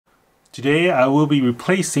Today I will be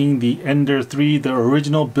replacing the Ender 3, the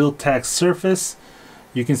original Build-Tack surface.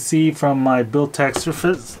 You can see from my Build-Tack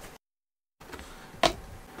surface,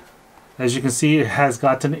 as you can see, it has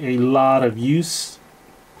gotten a lot of use.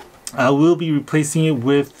 I will be replacing it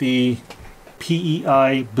with the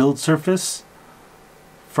PEI build surface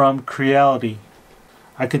from Creality.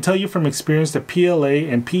 I can tell you from experience that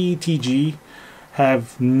PLA and PETG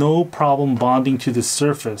have no problem bonding to the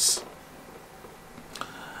surface.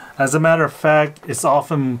 As a matter of fact, it's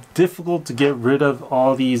often difficult to get rid of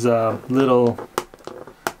all these little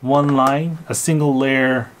a single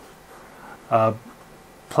layer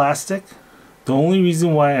plastic. The only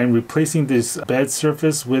reason why I'm replacing this bed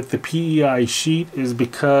surface with the PEI sheet is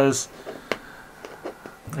because,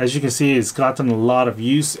 as you can see, it's gotten a lot of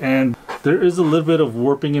use and there is a little bit of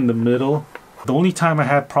warping in the middle. The only time I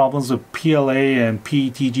had problems with PLA and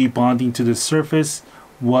PETG bonding to the surface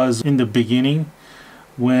was in the beginning,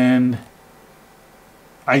 when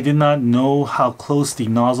I did not know how close the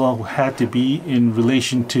nozzle had to be in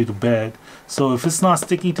relation to the bed. So if it's not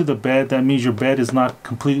sticking to the bed, that means your bed is not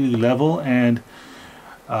completely level and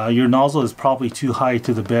your nozzle is probably too high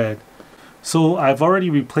to the bed. So I've already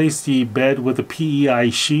replaced the bed with a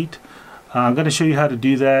PEI sheet. I'm going to show you how to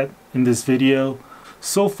do that in this video.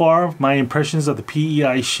 So far, my impressions of the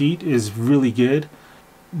PEI sheet is really good,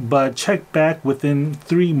 but check back within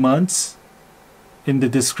 3 months in the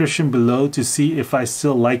description below to see if I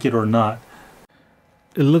still like it or not.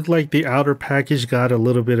 It looked like the outer package got a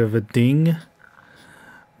little bit of a ding,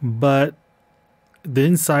 but the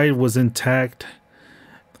inside was intact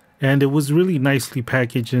and it was really nicely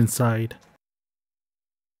packaged inside.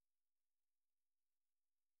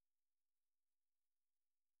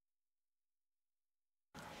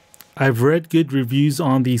 I've read good reviews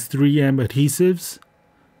on these 3M adhesives,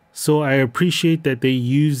 so I appreciate that they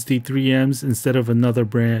use the 3Ms instead of another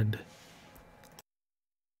brand.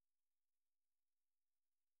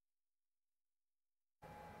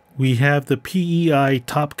 We have the PEI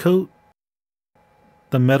top coat,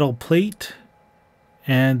 the metal plate,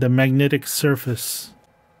 and the magnetic surface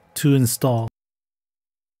to install.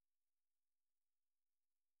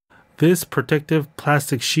 This protective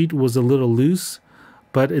plastic sheet was a little loose,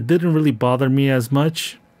 but it didn't really bother me as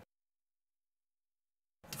much.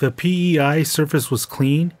 The PEI surface was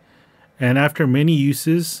clean, and after many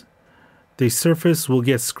uses, the surface will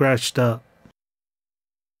get scratched up.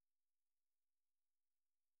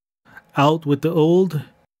 Out with the old,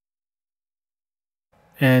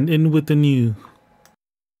 and in with the new.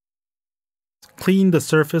 Clean the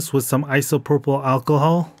surface with some isopropyl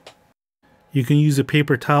alcohol. You can use a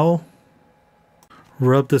paper towel.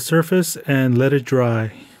 Rub the surface and let it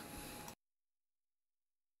dry.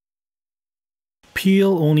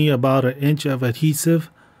 Peel only about 1 inch of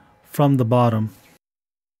adhesive from the bottom.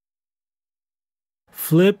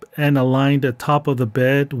 Flip and align the top of the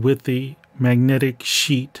bed with the magnetic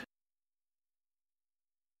sheet.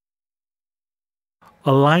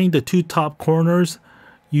 Align the 2 top corners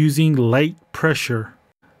using light pressure.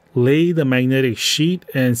 Lay the magnetic sheet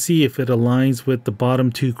and see if it aligns with the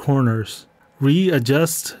bottom 2 corners.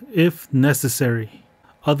 Readjust if necessary.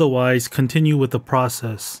 Otherwise, continue with the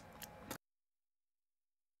process.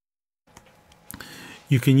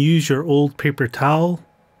 You can use your old paper towel.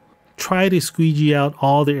 Try to squeegee out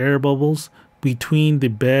all the air bubbles between the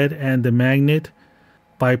bed and the magnet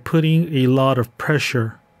by putting a lot of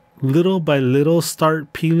pressure. Little by little,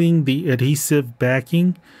 start peeling the adhesive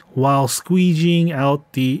backing while squeegeeing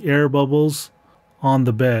out the air bubbles on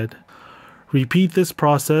the bed. Repeat this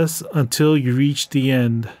process until you reach the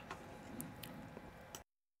end.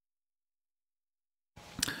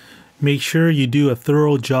 Make sure you do a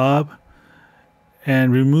thorough job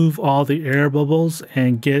and remove all the air bubbles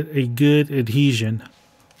and get a good adhesion.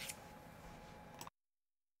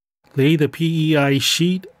 Lay the PEI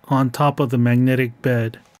sheet on top of the magnetic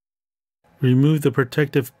bed. Remove the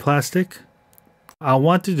protective plastic. I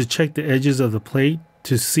wanted to check the edges of the plate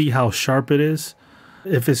to see how sharp it is.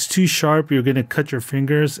 If it's too sharp, you're going to cut your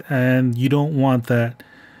fingers and you don't want that.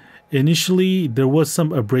 Initially, there was some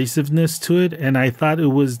abrasiveness to it and I thought it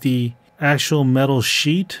was the actual metal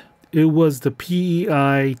sheet. It was the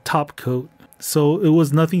PEI top coat, so it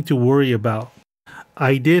was nothing to worry about.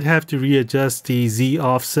 I did have to readjust the Z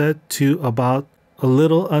offset to about a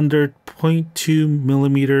little under 0.2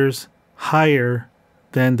 millimeters higher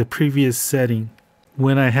than the previous setting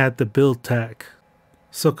when I had the Build-Tack.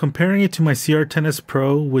 So comparing it to my CR10S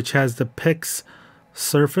Pro, which has the PEX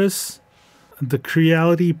surface, the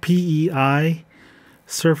Creality PEI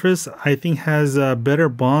surface I think has better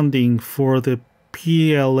bonding for the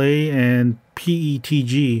PLA and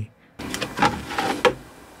PETG.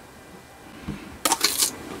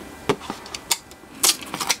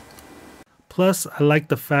 Plus, I like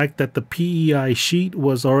the fact that the PEI sheet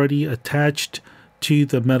was already attached to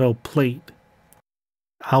the metal plate.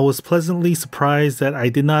 I was pleasantly surprised that I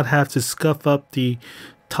did not have to scuff up the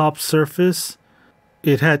top surface.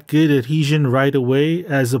 It had good adhesion right away,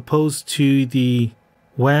 as opposed to the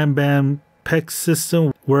Wham Bam PETG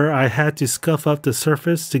system where I had to scuff up the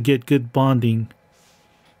surface to get good bonding.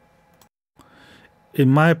 In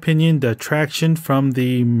my opinion, the attraction from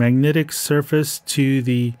the magnetic surface to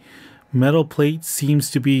the metal plate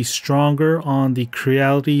seems to be stronger on the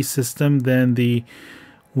Creality system than the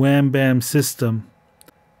Wham Bam system.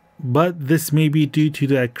 But this may be due to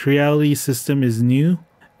that Creality system is new,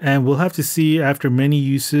 and we'll have to see after many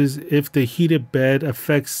uses if the heated bed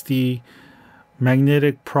affects the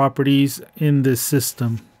magnetic properties in this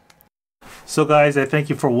system. So guys, I thank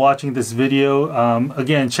you for watching this video.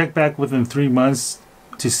 Again, check back within 3 months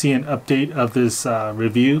to see an update of this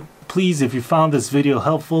review. Please, if you found this video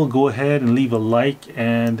helpful, go ahead and leave a like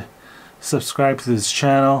and subscribe to this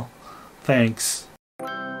channel. Thanks.